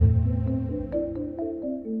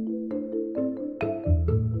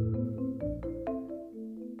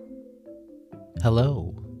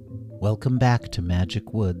Hello, welcome back to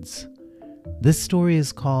Magic Woods. This story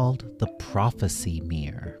is called The Prophecy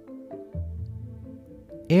Mere.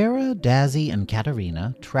 Era, Dazzy, and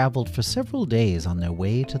Katerina traveled for several days on their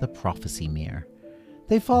way to the Prophecy Mere.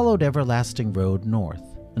 They followed Everlasting Road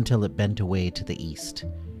north until it bent away to the east.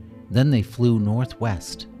 Then they flew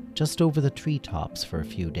northwest, just over the treetops for a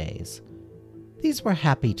few days. These were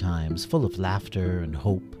happy times, full of laughter and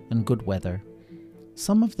hope and good weather.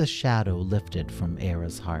 Some of the shadow lifted from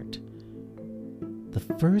Era's heart. The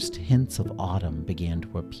first hints of autumn began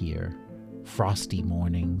to appear, frosty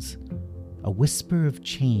mornings, a whisper of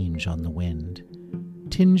change on the wind,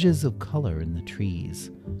 tinges of color in the trees.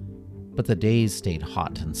 But the days stayed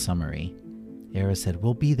hot and summery. Era said,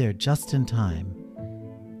 "We'll be there just in time."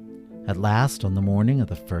 At last, on the morning of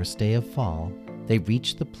the first day of fall, they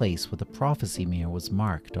reached the place where the Prophecy Mere was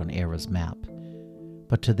marked on Era's map.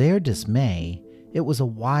 But to their dismay, it was a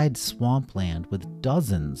wide swampland with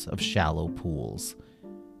dozens of shallow pools.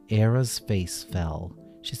 Era's face fell.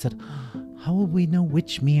 She said, "How will we know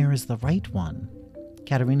which mere is the right one?"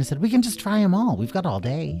 Katerina said, "We can just try them all. We've got all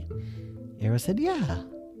day." Era said, "Yeah,"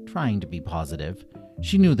 trying to be positive.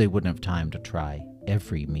 She knew they wouldn't have time to try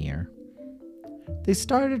every mere. They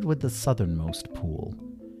started with the southernmost pool.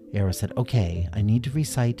 Era said, "Okay, I need to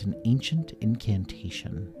recite an ancient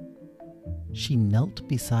incantation." She knelt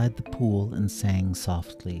beside the pool and sang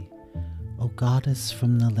softly, "O goddess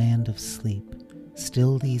from the land of sleep,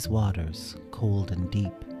 still these waters, cold and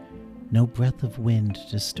deep. No breath of wind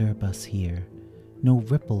disturb us here, no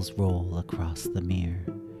ripples roll across the mere.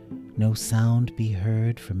 No sound be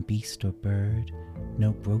heard from beast or bird,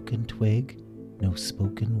 no broken twig, no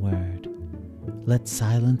spoken word. Let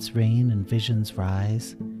silence reign and visions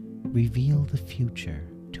rise, reveal the future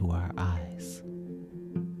to our eyes."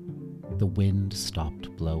 The wind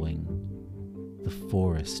stopped blowing. The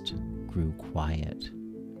forest grew quiet.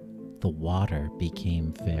 The water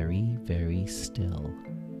became very, very still.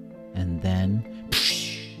 And then,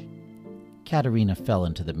 psh! Katerina fell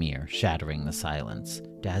into the mere, shattering the silence.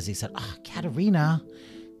 Dazzy said, Katerina,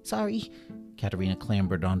 sorry." Katerina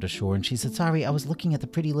clambered onto shore and she said, "Sorry, I was looking at the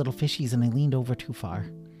pretty little fishies and I leaned over too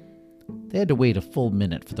far." They had to wait a full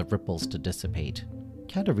minute for the ripples to dissipate.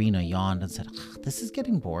 Katerina yawned and said, "This is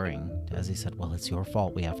getting boring." Dazzy said, "Well, it's your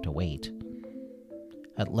fault we have to wait."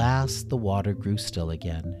 At last, the water grew still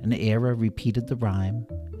again, and Era repeated the rhyme,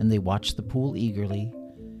 and they watched the pool eagerly,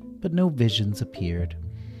 but no visions appeared.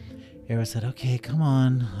 Era said, "Okay, come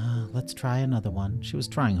on, let's try another one." She was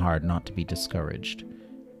trying hard not to be discouraged.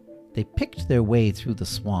 They picked their way through the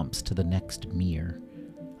swamps to the next mere.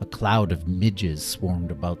 A cloud of midges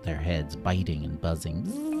swarmed about their heads, biting and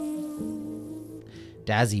buzzing.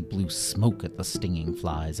 Dazzy blew smoke at the stinging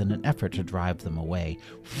flies in an effort to drive them away,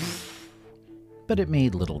 but it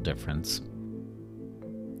made little difference.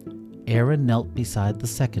 Era knelt beside the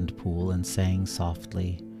second pool and sang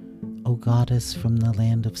softly, "O goddess from the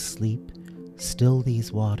land of sleep, still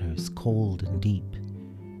these waters, cold and deep.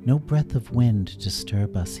 No breath of wind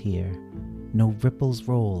disturb us here, no ripples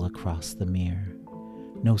roll across the mere.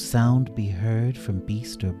 No sound be heard from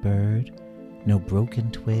beast or bird, no broken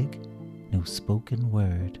twig, no spoken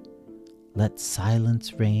word. Let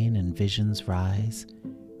silence reign and visions rise,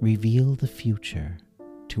 reveal the future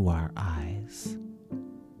to our eyes."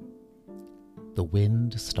 The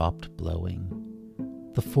wind stopped blowing.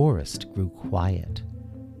 The forest grew quiet.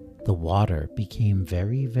 The water became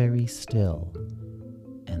very, very still.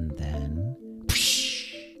 And then,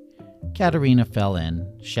 psh! Katerina fell in,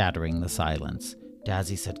 shattering the silence.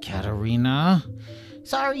 Dazzy said, "Katerina."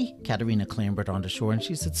 "Sorry." Katerina clambered onto shore and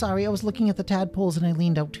she said, "Sorry, I was looking at the tadpoles and I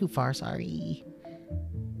leaned out too far, sorry."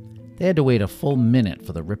 They had to wait a full minute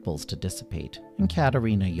for the ripples to dissipate, and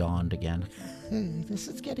Katerina yawned again. "This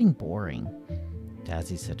is getting boring."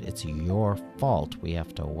 Dazzy said, "It's your fault we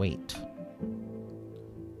have to wait."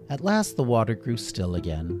 At last the water grew still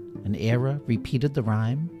again, and Era repeated the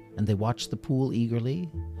rhyme, and they watched the pool eagerly,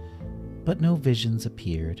 but no visions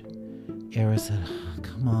appeared. Era said,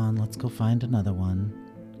 "Come on, let's go find another one."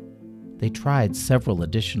 They tried several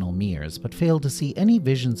additional meres, but failed to see any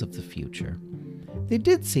visions of the future. They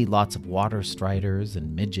did see lots of water striders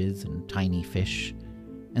and midges and tiny fish,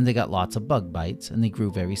 and they got lots of bug bites, and they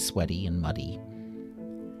grew very sweaty and muddy.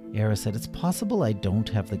 Era said, "It's possible I don't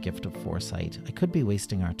have the gift of foresight. I could be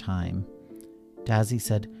wasting our time." Dazzy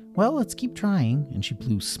said, "Well, let's keep trying," and she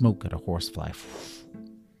blew smoke at a horsefly.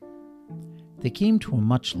 They came to a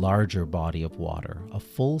much larger body of water, a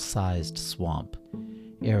full-sized swamp.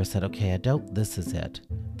 Era said, "Okay, I doubt this is it.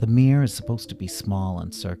 The mere is supposed to be small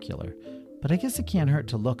and circular, but I guess it can't hurt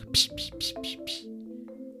to look." Psh, psh, psh, psh, psh.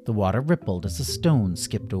 The water rippled as a stone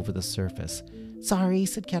skipped over the surface. Sorry,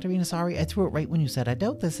 said Katerina, sorry. I threw it right when you said, I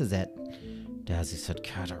doubt this is it. Dazzy said,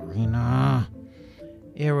 Katerina.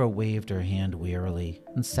 Era waved her hand wearily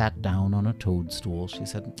and sat down on a toadstool. She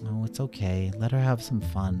said, oh, it's okay. Let her have some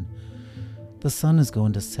fun. The sun is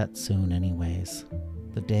going to set soon anyways.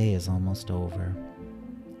 The day is almost over.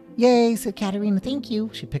 Yay, said Katerina, thank you.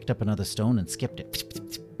 She picked up another stone and skipped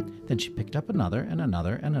it. Then she picked up another and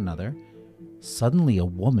another and another. Suddenly a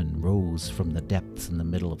woman rose from the depths in the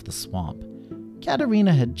middle of the swamp.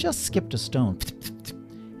 Katerina had just skipped a stone,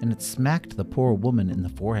 and it smacked the poor woman in the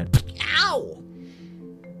forehead. Ow!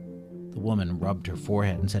 The woman rubbed her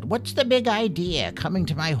forehead and said, what's the big idea, coming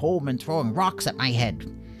to my home and throwing rocks at my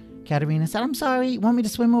head? Katerina said, I'm sorry, you want me to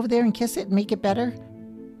swim over there and kiss it and make it better?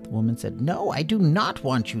 The woman said, no, I do not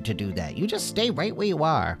want you to do that. You just stay right where you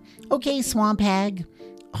are. Okay, swamp hag.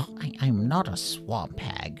 Oh, I'm not a swamp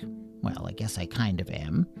hag. Well, I guess I kind of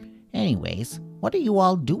am. Anyways, what are you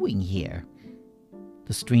all doing here?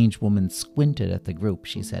 The strange woman squinted at the group.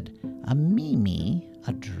 She said, a Mimi,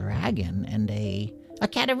 a dragon, and a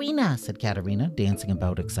Katerina, said Katerina, dancing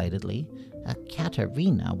about excitedly. A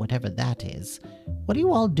Katerina, whatever that is. What are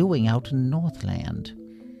you all doing out in Northland?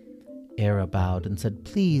 Era bowed and said,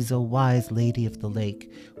 please, O wise lady of the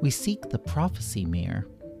lake, we seek the prophecy mirror.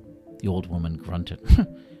 The old woman grunted.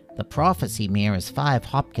 The prophecy mirror is 5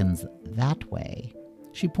 hopkins that way.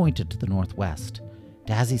 She pointed to the northwest.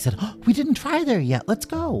 Dazzy said, oh, we didn't try there yet. Let's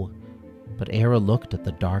go. But Era looked at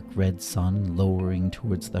the dark red sun lowering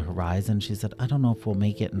towards the horizon. She said, I don't know if we'll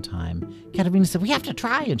make it in time. Katerina said, we have to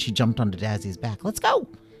try. And she jumped onto Dazzy's back. Let's go.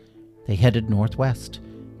 They headed northwest.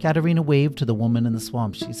 Katerina waved to the woman in the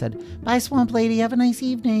swamp. She said, bye, swamp lady. Have a nice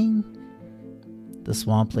evening. The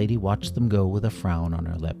swamp lady watched them go with a frown on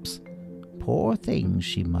her lips. Poor things,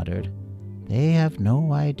 she muttered. They have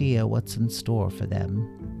no idea what's in store for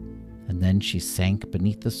them. And then she sank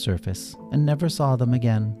beneath the surface and never saw them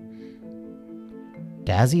again.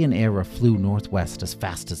 Dazzy and Era flew northwest as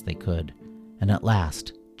fast as they could, and at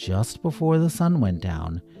last, just before the sun went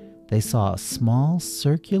down, they saw a small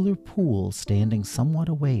circular pool standing somewhat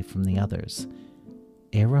away from the others.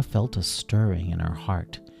 Era felt a stirring in her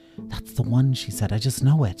heart. That's the one, she said. I just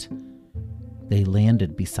know it. They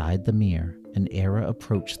landed beside the mere, and Era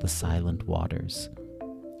approached the silent waters.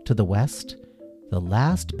 To the west, the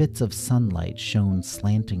last bits of sunlight shone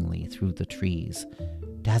slantingly through the trees.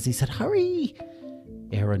 Dazzy said, hurry!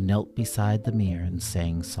 Era knelt beside the mere and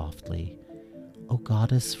sang softly, O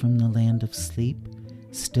goddess from the land of sleep,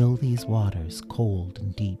 still these waters, cold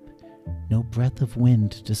and deep. No breath of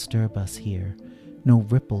wind to disturb us here, no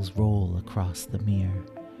ripples roll across the mere.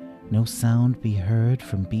 No sound be heard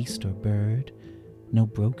from beast or bird, no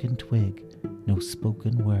broken twig, no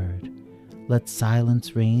spoken word. Let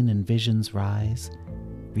silence reign and visions rise,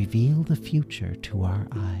 reveal the future to our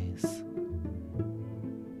eyes.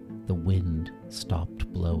 The wind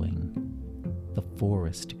stopped blowing. The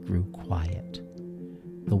forest grew quiet.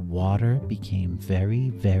 The water became very,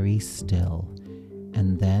 very still,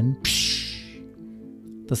 and then, psh!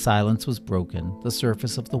 The silence was broken. The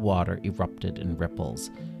surface of the water erupted in ripples.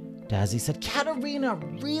 Dazzy said, Katerina,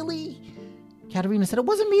 really? Katerina said, it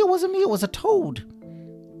wasn't me, it was a toad.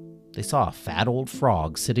 They saw a fat old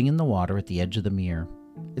frog sitting in the water at the edge of the mere.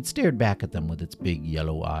 It stared back at them with its big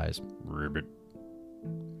yellow eyes. Ribbit.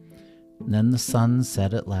 And then the sun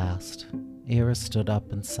set at last. Era stood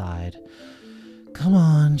up and sighed. Come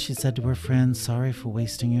on, she said to her friend, sorry for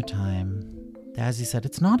wasting your time. Dazzy said,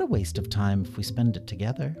 it's not a waste of time if we spend it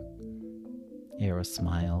together. Era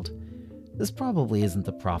smiled. This probably isn't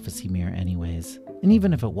the prophecy mirror anyways, and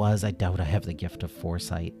even if it was, I doubt I have the gift of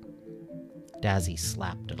foresight. Dazzy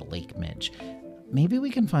slapped at a lake midge. Maybe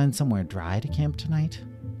we can find somewhere dry to camp tonight?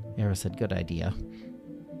 Era said, good idea.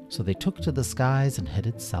 So they took to the skies and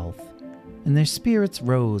headed south, and their spirits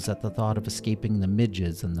rose at the thought of escaping the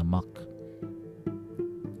midges and the muck.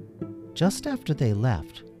 Just after they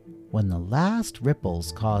left, when the last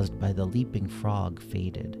ripples caused by the leaping frog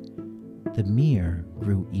faded, the mere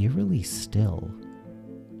grew eerily still.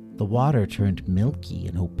 The water turned milky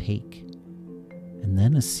and opaque, and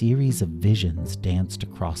then a series of visions danced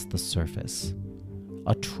across the surface.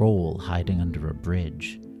 A troll hiding under a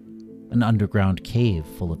bridge, an underground cave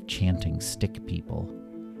full of chanting stick people,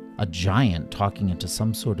 a giant talking into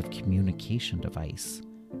some sort of communication device.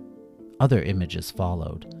 Other images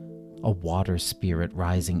followed, a water spirit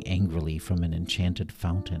rising angrily from an enchanted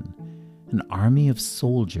fountain, an army of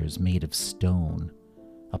soldiers made of stone,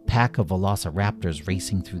 a pack of velociraptors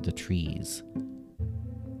racing through the trees.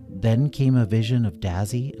 Then came a vision of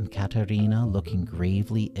Dazzy and Katerina looking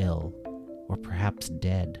gravely ill, or perhaps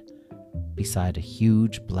dead, beside a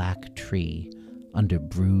huge black tree under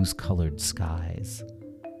bruise-colored skies.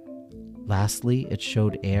 Lastly, it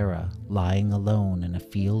showed Era lying alone in a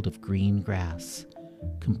field of green grass,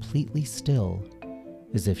 completely still,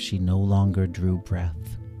 as if she no longer drew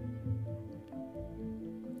breath.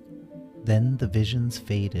 Then the visions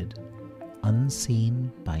faded,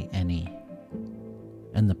 unseen by any,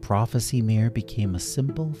 and the prophecy mere became a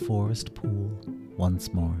simple forest pool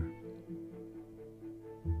once more.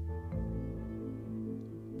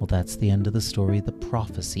 Well, that's the end of the story, The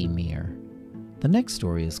Prophecy Mere. The next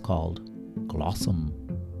story is called Glossum.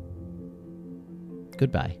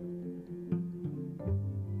 Goodbye.